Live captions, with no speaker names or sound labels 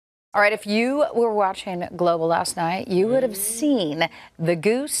All right, if you were watching Global last night, you would have seen the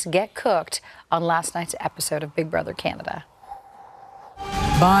goose get cooked on last night's episode of Big Brother Canada.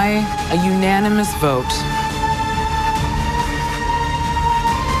 By a unanimous vote,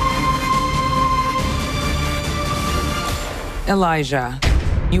 Elijah,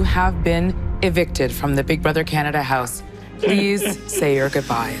 you have been evicted from the Big Brother Canada house. Please say your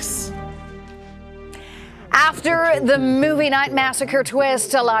goodbyes. After the movie night massacre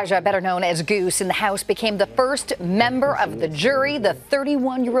twist, Elijah, better known as Goose, in the house became the first member of the jury. The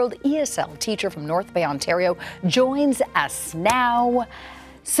 31-year-old ESL teacher from North Bay, Ontario, joins us now.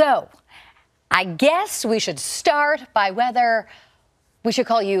 So, I guess we should start by whether we should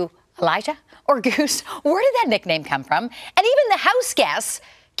call you Elijah or Goose. Where did that nickname come from? And even the house guests,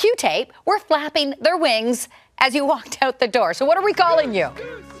 Q-Tape, were flapping their wings as you walked out the door. So what are we calling you?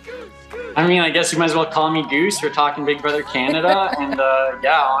 I mean, I guess you might as well call me Goose. We're talking Big Brother Canada. And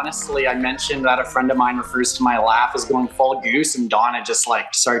yeah, honestly, I mentioned that a friend of mine refers to my laugh as going full Goose, and Donna just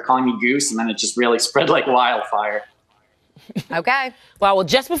started calling me Goose, and then it just really spread like wildfire. Okay. Well,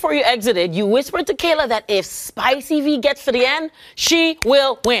 just before you exited, you whispered to Kayla that if Spicy V gets to the end, she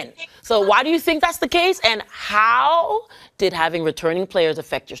will win. So why do you think that's the case? And how did having returning players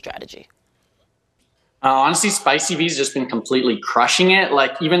affect your strategy? Honestly, Spicy V's just been completely crushing it.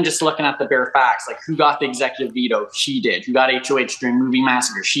 Like, even just looking at the bare facts, like who got the executive veto? She did. Who got HOH during Movie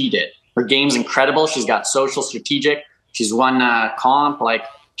Massacre? She did. Her game's incredible. She's got social, strategic. She's won comp. Like,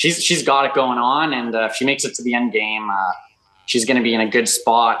 she's got it going on. And if she makes it to the end game, she's going to be in a good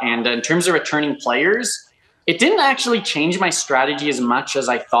spot. And in terms of returning players, it didn't actually change my strategy as much as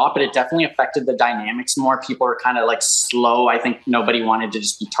I thought, but it definitely affected the dynamics more. People are kind of like slow. I think nobody wanted to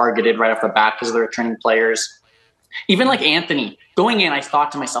just be targeted right off the bat because of the returning players. Even like Anthony, going in, I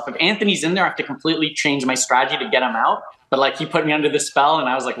thought to myself, if Anthony's in there, I have to completely change my strategy to get him out. But like, he put me under the spell, and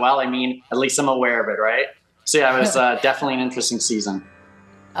I was like, well, I mean, at least I'm aware of it, right? So yeah, it was definitely an interesting season.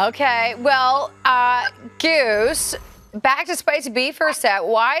 Okay, well, Goose, back to Spicy B for a sec.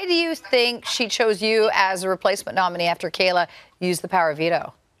 Why do you think she chose you as a replacement nominee after Kayla used the power of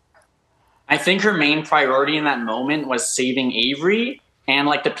veto? I think her main priority in that moment was saving Avery and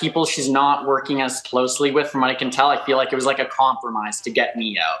like the people she's not working as closely with. From what I can tell, I feel like it was like a compromise to get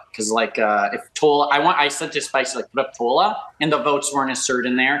me out. Because like if Tola, I said to Spicy, like, put up Tola, and the votes weren't as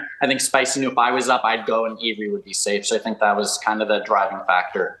certain there. I think Spicy knew if I was up, I'd go and Avery would be safe. So I think that was kind of the driving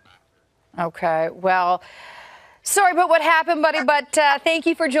factor. Okay, well, sorry about what happened, buddy, but thank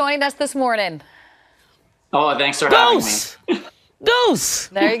you for joining us this morning. Oh, thanks for having me. Goose!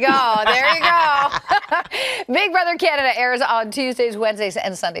 There you go. There you go. Big Brother Canada airs on Tuesdays, Wednesdays,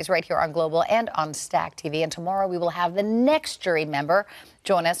 and Sundays right here on Global and on Stack TV. And tomorrow we will have the next jury member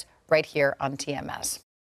join us right here on TMS.